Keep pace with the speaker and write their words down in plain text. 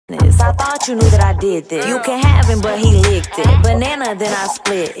I thought you knew that I did this. You can have him, but he licked it. Banana, then I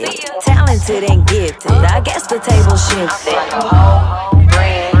split it. Talented and gifted. I guess the table shifted. Like a whole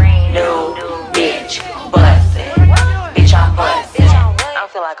brand new bitch. Bussin'. Bitch, I'm bussin'. I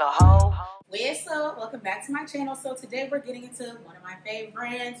feel like a whole. What's up? Welcome back to my channel. So today we're getting into one of my favorite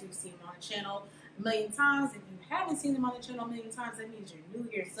brands. You've seen them on the channel a million times. If you haven't seen them on the channel a million times, that means you're new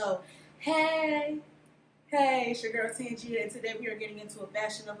here. So hey, it's your girl Tangia, and today we are getting into a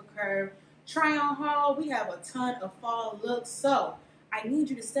FashionNovaCurve try-on haul. We have a ton of fall looks, so I need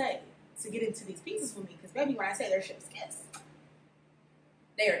you to stay to get into these pieces with me, because baby, when I say there's chef's kiss,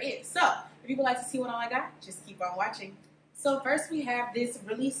 there it is. So if you would like to see what all I got, just keep on watching. So first we have this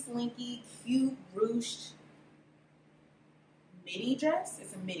really slinky, cute, ruched mini dress.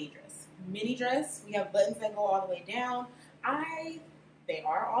 It's a mini dress. We have buttons that go all the way down. They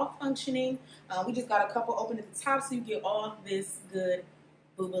are all functioning. We just got a couple open at the top so you get all this good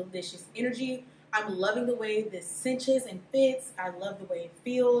boobalicious energy. I'm loving the way this cinches and fits. I love the way it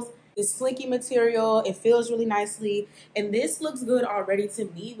feels. This slinky material, it feels really nicely. And this looks good already to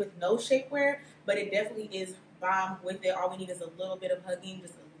me with no shapewear, but it definitely is bomb with it. All we need is a little bit of hugging,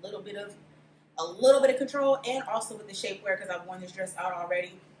 just a little bit of control, and also with the shapewear, because I've worn this dress out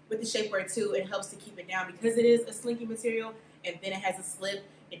already. With the shapewear too, it helps to keep it down because it is a slinky material and then it has a slip.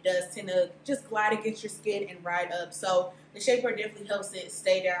 It does tend to just glide against your skin and ride up. So the shapewear definitely helps it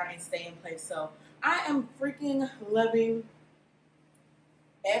stay down and stay in place. So I am freaking loving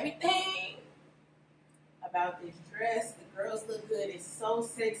everything about this dress. The girls look good. It's so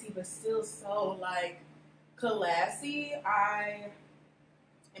sexy, but still so like classy. I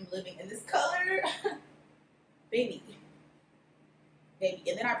am living in this color. Baby.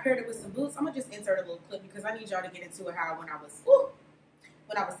 And then I paired it with some boots. I'm gonna just insert a little clip because I need y'all to get into it how when I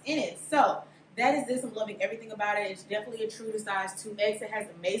was in it. So that is this. I'm loving everything about it. It's definitely a true to size 2X. It has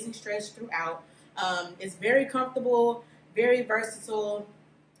amazing stretch throughout. It's very comfortable, very versatile.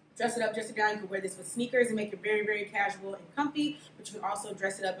 Dress it up, dress it down. You can wear this with sneakers and make it very, very casual and comfy, but you can also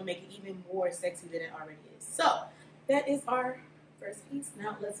dress it up and make it even more sexy than it already is. So that is our first piece.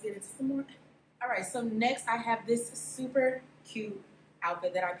 Now let's get into some more. All right, so next I have this super cute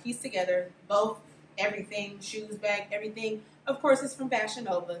outfit that I pieced together, both everything, shoes, bag, everything. Of course, it's from Fashion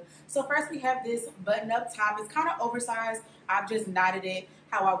Nova. So first we have this button-up top. It's kind of oversized. I've just knotted it.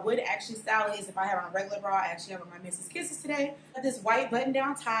 How I would actually style it is if I had on a regular bra. I actually have on my Mrs. Kisses today. This white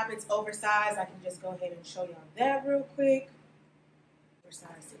button-down top. It's oversized. I can just go ahead and show y'all that real quick.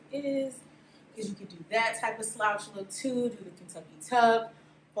 Oversized it is, because you can do that type of slouch look too. Do the Kentucky tuck.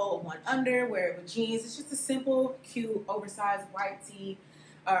 Fold one under, wear it with jeans. It's just a simple, cute, oversized white tee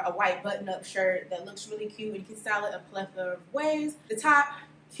or a white button-up shirt that looks really cute. You can style it a plethora of ways. The top,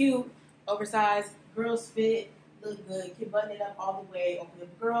 cute, oversized, girls fit, look good. You can button it up all the way over the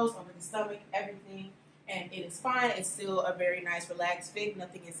girls, over the stomach, everything. And it is fine. It's still a very nice, relaxed fit.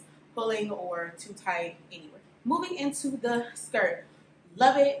 Nothing is pulling or too tight anywhere. Moving into the skirt.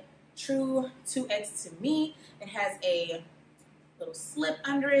 Love it. True 2X to me. It has a little slip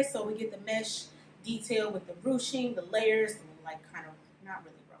under it, so we get the mesh detail with the ruching, the layers, like kind of not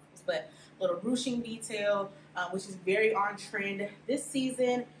really ruffles, but little ruching detail, which is very on trend this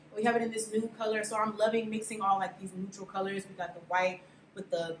season. We have it in this nude color, so I'm loving mixing all like these neutral colors. We got the white with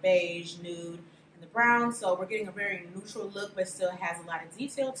the beige, nude, and the brown, so we're getting a very neutral look, but still has a lot of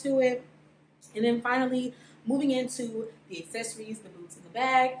detail to it. And then finally, moving into the accessories, the boots and the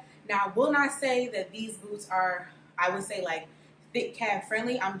bag. Now, I will not say that these boots are, I would say, like thick calf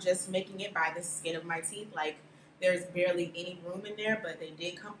friendly. I'm just making it by the skin of my teeth. Like there's barely any room in there, but they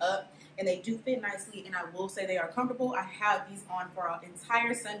did come up and they do fit nicely, and I will say they are comfortable. I have these on for an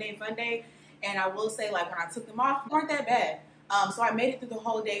entire Sunday fun day, and I will say, like, when I took them off, they weren't that bad. So I made it through the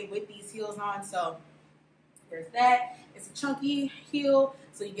whole day with these heels on. So there's that. It's a chunky heel,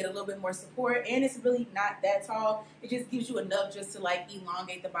 so you get a little bit more support, and it's really not that tall. It just gives you enough just to like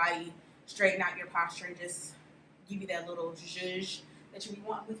elongate the body, straighten out your posture, and just give you that little zhuzh that you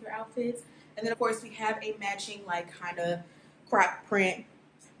want with your outfits. And then of course we have a matching like kind of crop print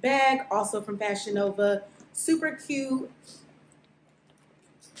bag, also from Fashion Nova. Super cute.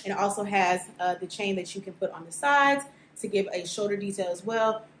 And it also has the chain that you can put on the sides to give a shoulder detail as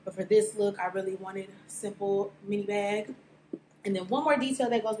well. But for this look, I really wanted a simple mini bag. And then one more detail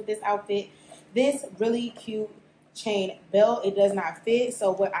that goes with this outfit, this really cute chain belt. It does not fit,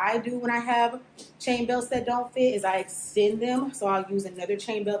 so what I do when I have chain belts that don't fit is I extend them. So I'll use another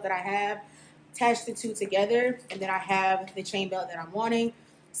chain belt that I have, attach the two together, and then I have the chain belt that I'm wanting.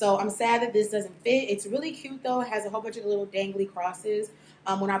 So I'm sad that this doesn't fit. It's really cute though. It has a whole bunch of little dangly crosses.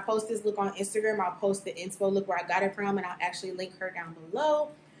 When I post this look on Instagram, I'll post the inspo look where I got it from, and I'll actually link her down below.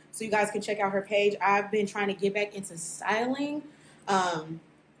 so you guys can check out her page. I've been trying to get back into styling,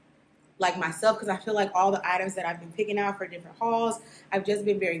 like myself, because I feel like all the items that I've been picking out for different hauls, I've just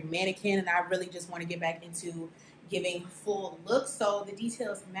been very mannequin, and I really just want to get back into giving full looks. So the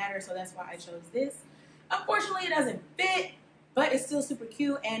details matter, so that's why I chose this. Unfortunately, it doesn't fit, but it's still super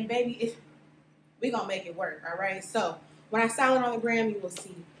cute, and baby, we're gonna make it work. All right, so when I style it on the gram, you will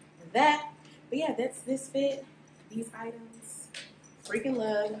see that. But yeah, that's this fit, these items. Freaking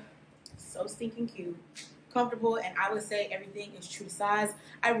love, so stinking cute, comfortable, and I would say everything is true to size.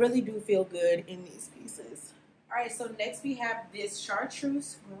 I really do feel good in these pieces. All right, so next we have this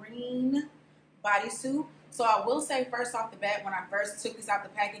chartreuse green bodysuit. So I will say first off the bat, when I first took this out the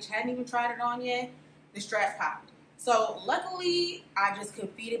package, hadn't even tried it on yet, the strap popped. So luckily, I just could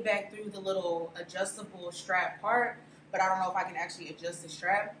feed it back through the little adjustable strap part, but I don't know if I can actually adjust the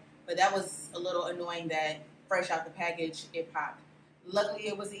strap. But that was a little annoying that fresh out the package, it popped. Luckily,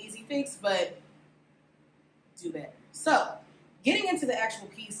 it was an easy fix, but do better. So, getting into the actual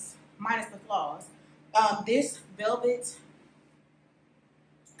piece, minus the flaws, this velvet,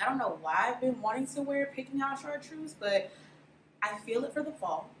 I don't know why I've been wanting to wear picking out chartreuse, but I feel it for the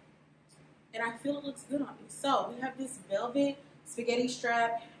fall, and I feel it looks good on me. So, we have this velvet spaghetti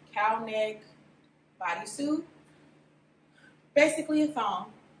strap, cow neck bodysuit, basically a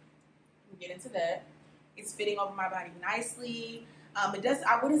thong. We'll get into that. It's fitting over my body nicely. It does,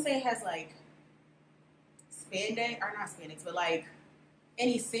 I wouldn't say it has like spandex, or not spandex, but like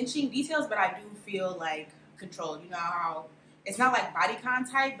any cinching details, but I do feel like controlled. You know how it's not like bodycon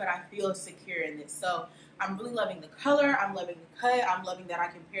type, but I feel secure in this. So I'm really loving the color. I'm loving the cut. I'm loving that I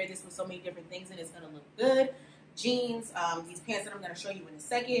can pair this with so many different things and it's gonna look good. Jeans, these pants that I'm gonna show you in a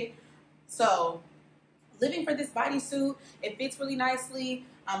second. So living for this bodysuit, it fits really nicely.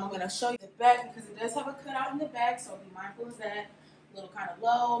 I'm gonna show you the back because it does have a cutout in the back, so be mindful of that. A little kind of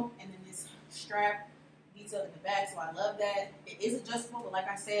low, and then this strap detail in the back, so I love that. It is adjustable, but like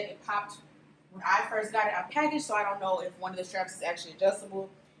I said, it popped when I first got it out packaged, so I don't know if one of the straps is actually adjustable.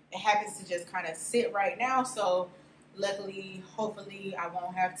 It happens to just kind of sit right now, so luckily, hopefully, I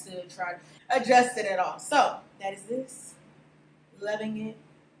won't have to try to adjust it at all. So that is this. Loving it,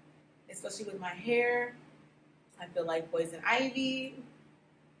 especially with my hair. I feel like Poison Ivy.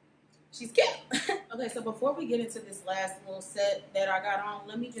 She's cute. Okay, so before we get into this last little set that I got on,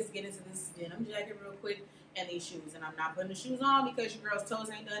 let me just get into this denim jacket real quick and these shoes. And I'm not putting the shoes on because your girl's toes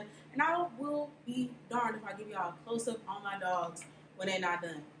ain't done. And I will be darned if I give y'all a close-up on my dogs when they're not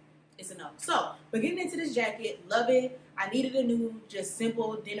done. It's a no. So, but getting into this jacket, love it. I needed a new, just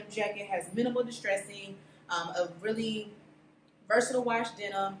simple denim jacket. Has minimal distressing, a really versatile wash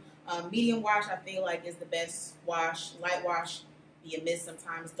denim. Medium wash, I feel like, is the best wash. Light wash, be a miss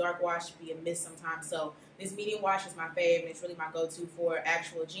sometimes. Dark wash, be a miss sometimes. So this medium wash is my favorite. It's really my go-to for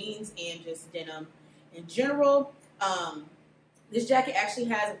actual jeans and just denim in general. This jacket actually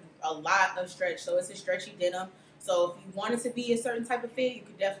has a lot of stretch, so it's a stretchy denim. So if you want it to be a certain type of fit, you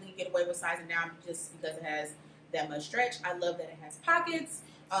could definitely get away with sizing down just because it has that much stretch. I love that it has pockets,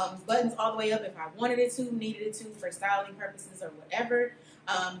 buttons all the way up if I wanted it to, needed it to for styling purposes or whatever.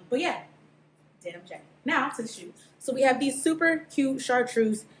 But yeah, denim jacket. Now to the shoes. So we have these super cute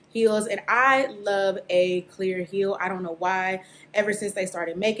chartreuse heels, and I love a clear heel. I don't know why. Ever since they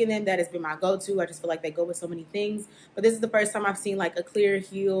started making them, that has been my go-to. I just feel like they go with so many things. But this is the first time I've seen like a clear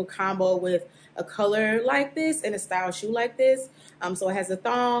heel combo with a color like this and a style shoe like this. So it has a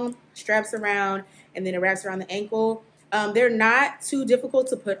thong, straps around, and then it wraps around the ankle. They're not too difficult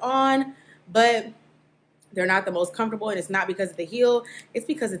to put on, but they're not the most comfortable, and it's not because of the heel. It's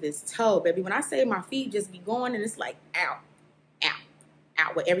because of this toe, baby. When I say my feet just be going, and it's like, ow, ow,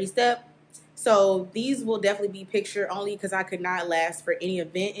 ow with every step. So these will definitely be picture only because I could not last for any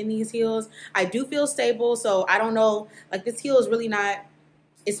event in these heels. I do feel stable, so I don't know. Like this heel is really not,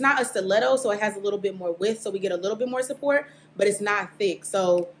 it's not a stiletto, so it has a little bit more width, so we get a little bit more support, but it's not thick.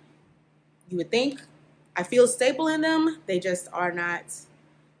 So you would think I feel stable in them. They just are not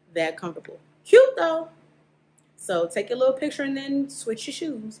that comfortable. Cute though. So take a little picture and then switch your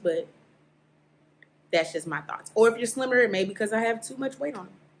shoes, but that's just my thoughts. Or if you're slimmer, it may be because I have too much weight on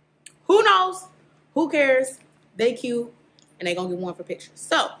them. Who knows? Who cares? They cute, and they gonna get one for pictures.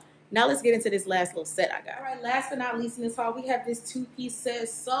 So now let's get into this last little set I got. All right, last but not least in this haul, we have this two-piece set.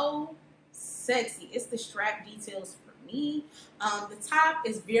 So sexy. It's the strap details for me. The top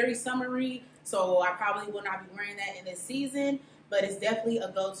is very summery, so I probably will not be wearing that in this season, but it's definitely a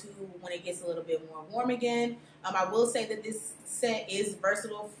go-to when it gets a little bit more warm again. I will say that this set is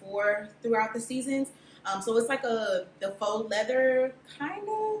versatile for throughout the seasons. So it's like the faux leather kind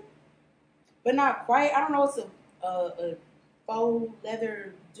of, but not quite. I don't know. It's a faux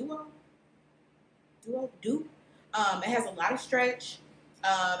leather dupe. It has a lot of stretch,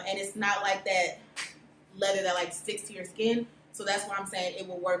 and it's not like that leather that like sticks to your skin. So that's why I'm saying it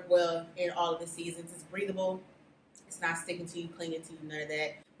will work well in all of the seasons. It's breathable. It's not sticking to you, clinging to you, none of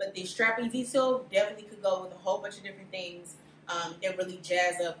that. But the strappy detail definitely could go with a whole bunch of different things. It really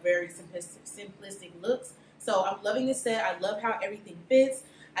jazz up very simplistic looks. So I'm loving this set. I love how everything fits.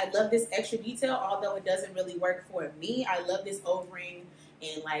 I love this extra detail, although it doesn't really work for me. I love this O-ring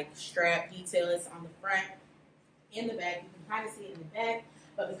and like strap detail. It's on the front and the back. You can kind of see it in the back,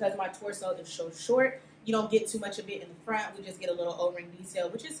 but because my torso is so short, you don't get too much of it in the front. We just get a little O-ring detail,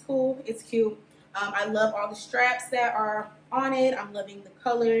 which is cool. It's cute. I love all the straps that are on it. I'm loving the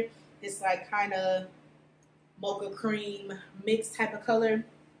color. This like kind of mocha cream mix type of color.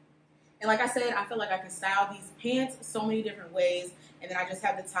 And like I said, I feel like I can style these pants so many different ways. And then I just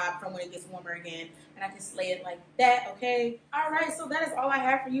have the top from when it gets warmer again. And I can slay it like that, okay? All right, so that is all I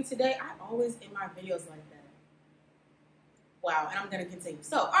have for you today. I always end my videos like that. Wow, and I'm going to continue.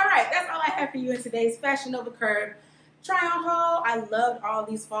 So, all right, that's all I have for you in today's Fashion Nova Curve try-on haul. I loved all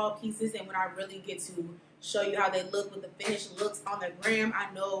these fall pieces. And when I really get to show you how they look with the finished looks on the gram,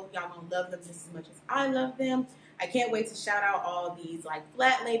 I know y'all going to love them just as much as I love them. I can't wait to shout out all these like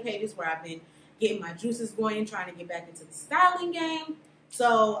flat lay pages where I've been getting my juices going, trying to get back into the styling game.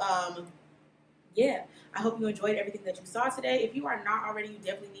 So, yeah, I hope you enjoyed everything that you saw today. If you are not already, you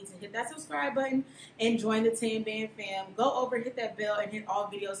definitely need to hit that subscribe button and join the 10 Band fam. Go over, hit that bell, and hit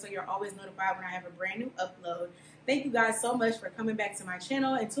all videos so you're always notified when I have a brand new upload. Thank you guys so much for coming back to my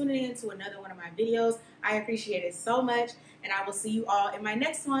channel and tuning in to another one of my videos. I appreciate it so much, and I will see you all in my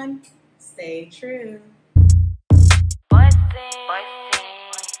next one. Stay true. Bitch,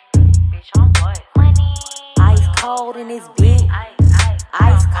 I'm what? Money. Ice cold in this bitch.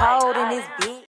 Ice cold in this bitch.